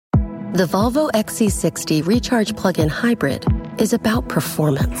The Volvo XC60 Recharge Plug-in Hybrid is about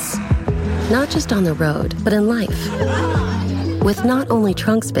performance. Not just on the road, but in life. With not only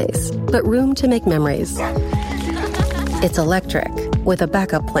trunk space, but room to make memories. It's electric, with a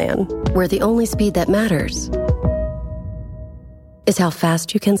backup plan, where the only speed that matters is how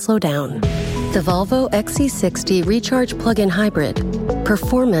fast you can slow down. The Volvo XC60 Recharge Plug-in Hybrid.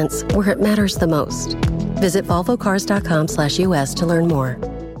 Performance where it matters the most. Visit volvocars.com/US to learn more.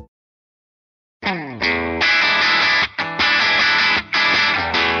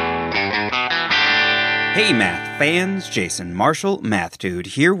 Hey math fans, Jason Marshall, Math Dude,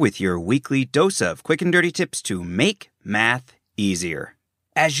 here with your weekly dose of quick and dirty tips to make math easier.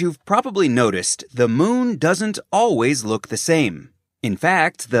 As you've probably noticed, the moon doesn't always look the same. In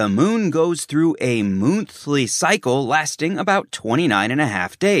fact, the moon goes through a monthly cycle lasting about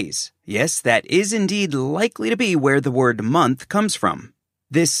 29.5 days. Yes, that is indeed likely to be where the word month comes from.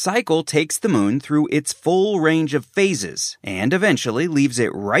 This cycle takes the moon through its full range of phases and eventually leaves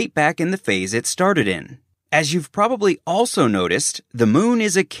it right back in the phase it started in. As you've probably also noticed, the moon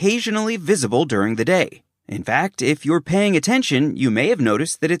is occasionally visible during the day. In fact, if you're paying attention, you may have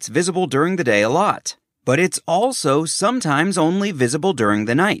noticed that it's visible during the day a lot. But it's also sometimes only visible during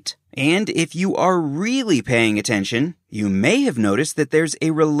the night. And if you are really paying attention, you may have noticed that there's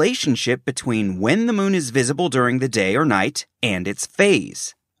a relationship between when the moon is visible during the day or night and its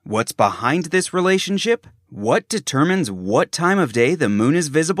phase. What's behind this relationship? What determines what time of day the moon is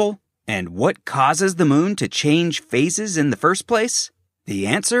visible? And what causes the moon to change phases in the first place? The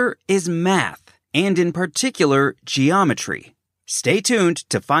answer is math, and in particular, geometry. Stay tuned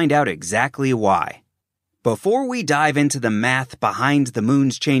to find out exactly why. Before we dive into the math behind the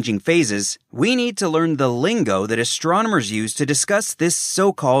moon's changing phases, we need to learn the lingo that astronomers use to discuss this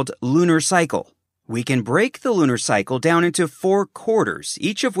so-called lunar cycle. We can break the lunar cycle down into 4 quarters,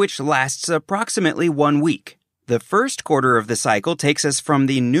 each of which lasts approximately 1 week. The first quarter of the cycle takes us from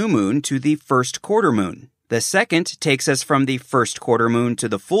the new moon to the first quarter moon. The second takes us from the first quarter moon to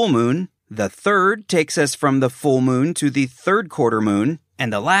the full moon. The third takes us from the full moon to the third quarter moon.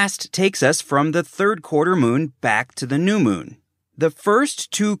 And the last takes us from the third quarter moon back to the new moon. The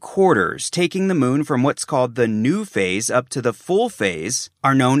first 2 quarters, taking the moon from what's called the new phase up to the full phase,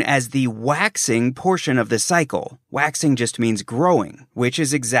 are known as the waxing portion of the cycle. Waxing just means growing, which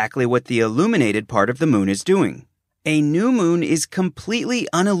is exactly what the illuminated part of the moon is doing. A new moon is completely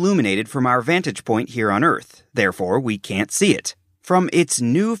unilluminated from our vantage point here on Earth. Therefore, we can't see it. From its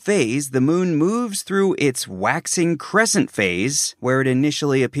new phase, the moon moves through its waxing crescent phase, where it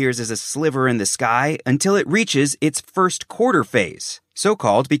initially appears as a sliver in the sky, until it reaches its first quarter phase, so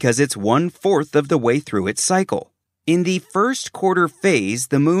called because it's 1/4 of the way through its cycle. In the first quarter phase,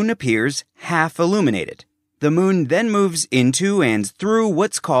 the moon appears half illuminated. The moon then moves into and through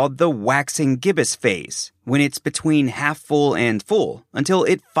what's called the waxing gibbous phase, when it's between half full and full, until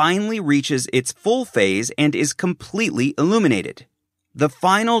it finally reaches its full phase and is completely illuminated. The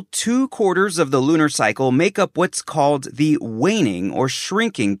final 2 quarters of the lunar cycle make up what's called the waning or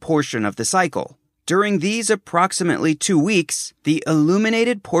shrinking portion of the cycle. During these approximately 2 weeks, the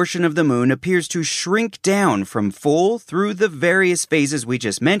illuminated portion of the moon appears to shrink down from full through the various phases we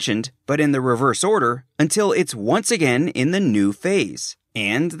just mentioned, but in the reverse order, until it's once again in the new phase,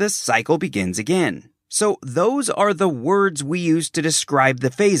 and the cycle begins again. So those are the words we use to describe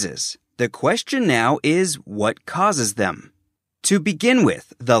the phases. The question now is, what causes them? To begin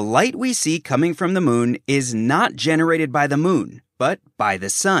with, the light we see coming from the moon is not generated by the moon, but by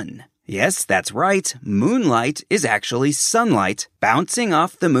the sun. Yes, that's right, moonlight is actually sunlight bouncing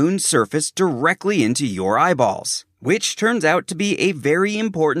off the moon's surface directly into your eyeballs, which turns out to be a very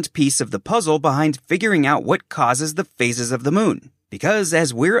important piece of the puzzle behind figuring out what causes the phases of the moon. Because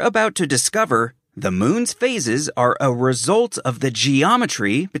as we're about to discover, the moon's phases are a result of the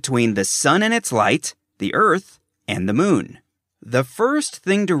geometry between the sun and its light, the Earth, and the moon. The first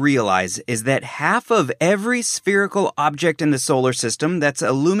thing to realize is that half of every spherical object in the solar system that's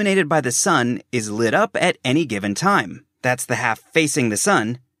illuminated by the sun is lit up at any given time. That's the half facing the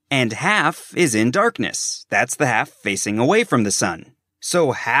sun, and half is in darkness. That's the half facing away from the sun.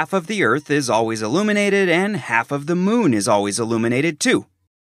 So half of the Earth is always illuminated and half of the moon is always illuminated too.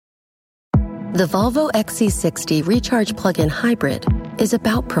 The Volvo XC60 Recharge Plug-in Hybrid is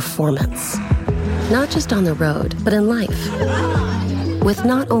about performance. Not just on the road, but in life. With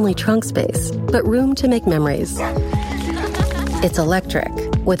not only trunk space, but room to make memories. It's electric,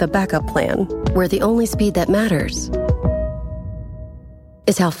 with a backup plan, where the only speed that matters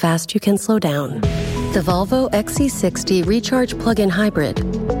is how fast you can slow down. The Volvo XC60 Recharge Plug-in Hybrid.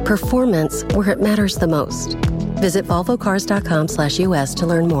 Performance where it matters the most. Visit volvocars.com/US to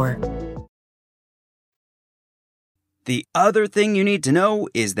learn more. The other thing you need to know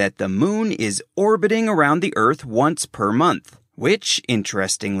is that the moon is orbiting around the Earth once per month, which,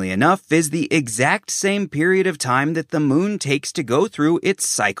 interestingly enough, is the exact same period of time that the moon takes to go through its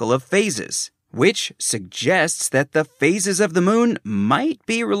cycle of phases, which suggests that the phases of the moon might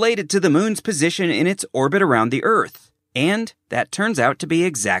be related to the moon's position in its orbit around the Earth. And that turns out to be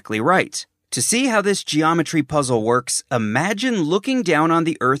exactly right. To see how this geometry puzzle works, imagine looking down on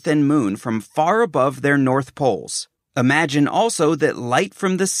the Earth and moon from far above their north poles. Imagine also that light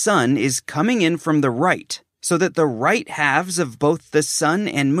from the sun is coming in from the right, so that the right halves of both the sun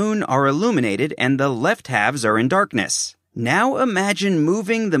and moon are illuminated and the left halves are in darkness. Now imagine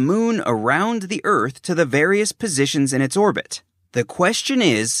moving the moon around the Earth to the various positions in its orbit. The question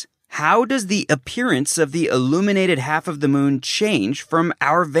is, how does the appearance of the illuminated half of the moon change from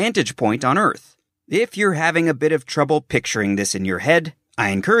our vantage point on Earth? If you're having a bit of trouble picturing this in your head, I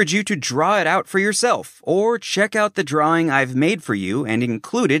encourage you to draw it out for yourself, or check out the drawing I've made for you and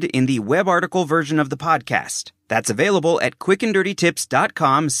included in the web article version of the podcast. That's available at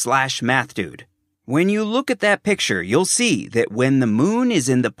quickanddirtytips.com/mathdude. When you look at that picture, you'll see that when the moon is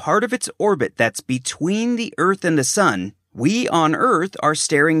in the part of its orbit that's between the Earth and the sun, we on Earth are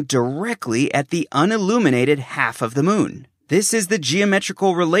staring directly at the unilluminated half of the moon. This is the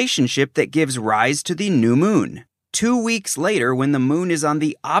geometrical relationship that gives rise to the new moon. 2 weeks later, when the moon is on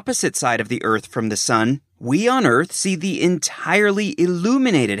the opposite side of the Earth from the sun, we on Earth see the entirely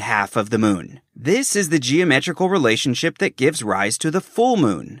illuminated half of the moon. This is the geometrical relationship that gives rise to the full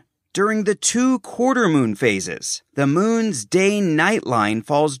moon. During the 2 quarter moon phases, the moon's day-night line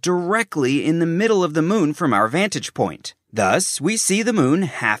falls directly in the middle of the moon from our vantage point. Thus, we see the moon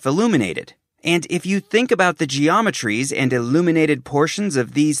half illuminated. And if you think about the geometries and illuminated portions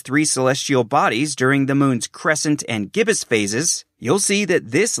of these 3 celestial bodies during the moon's crescent and gibbous phases, you'll see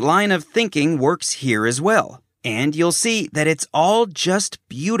that this line of thinking works here as well. And you'll see that it's all just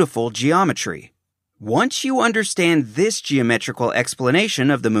beautiful geometry. Once you understand this geometrical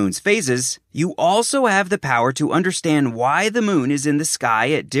explanation of the moon's phases, you also have the power to understand why the moon is in the sky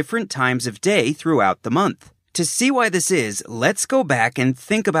at different times of day throughout the month. To see why this is, let's go back and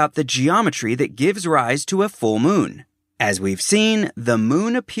think about the geometry that gives rise to a full moon. As we've seen, the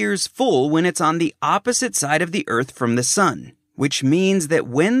moon appears full when it's on the opposite side of the Earth from the sun, which means that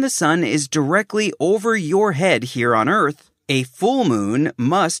when the sun is directly over your head here on Earth, a full moon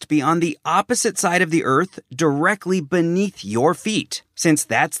must be on the opposite side of the Earth directly beneath your feet, since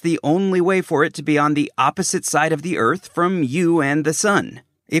that's the only way for it to be on the opposite side of the Earth from you and the sun.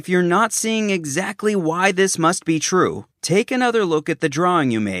 If you're not seeing exactly why this must be true, take another look at the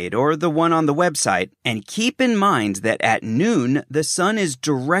drawing you made or the one on the website, and keep in mind that at noon, the sun is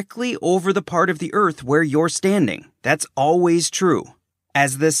directly over the part of the Earth where you're standing. That's always true.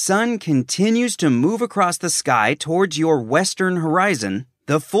 As the sun continues to move across the sky towards your western horizon,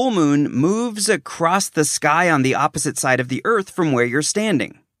 the full moon moves across the sky on the opposite side of the Earth from where you're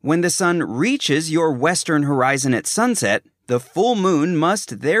standing. When the sun reaches your western horizon at sunset, the full moon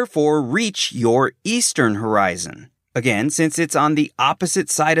must therefore reach your eastern horizon. Again, since it's on the opposite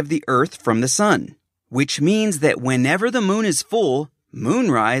side of the Earth from the sun. Which means that whenever the moon is full,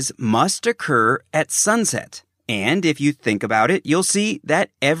 moonrise must occur at sunset. And if you think about it, you'll see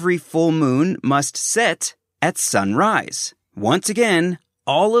that every full moon must set at sunrise. Once again,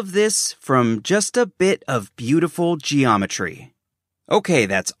 all of this from just a bit of beautiful geometry. Okay,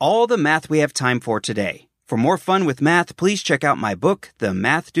 that's all the math we have time for today. For more fun with math, please check out my book, The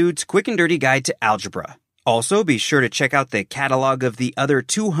Math Dude's Quick and Dirty Guide to Algebra. Also, be sure to check out the catalog of the other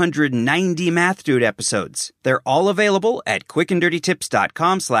 290 Math Dude episodes. They're all available at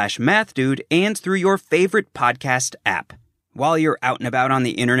quickanddirtytips.com/mathdude and through your favorite podcast app. While you're out and about on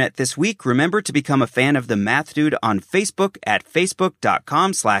the internet this week, remember to become a fan of The Math Dude on Facebook at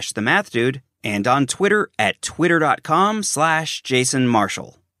facebook.com/themathdude and on Twitter at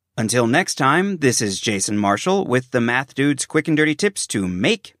twitter.com/jasonmarshall. Until next time, this is Jason Marshall with the Math Dude's Quick and Dirty Tips to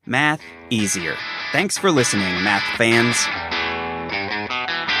make math easier. Thanks for listening, math fans.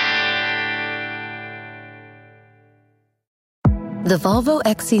 The Volvo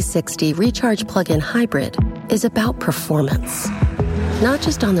XC60 Recharge Plug-in Hybrid is about performance. Not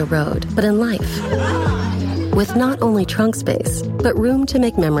just on the road, but in life. With not only trunk space, but room to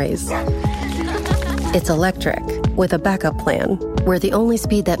make memories. It's electric, with a backup plan, where the only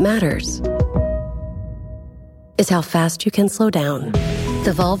speed that matters is how fast you can slow down.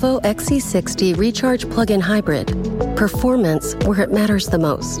 The Volvo XC60 Recharge Plug-in Hybrid. Performance where it matters the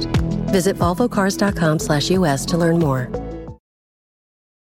most. Visit volvocars.com/US to learn more.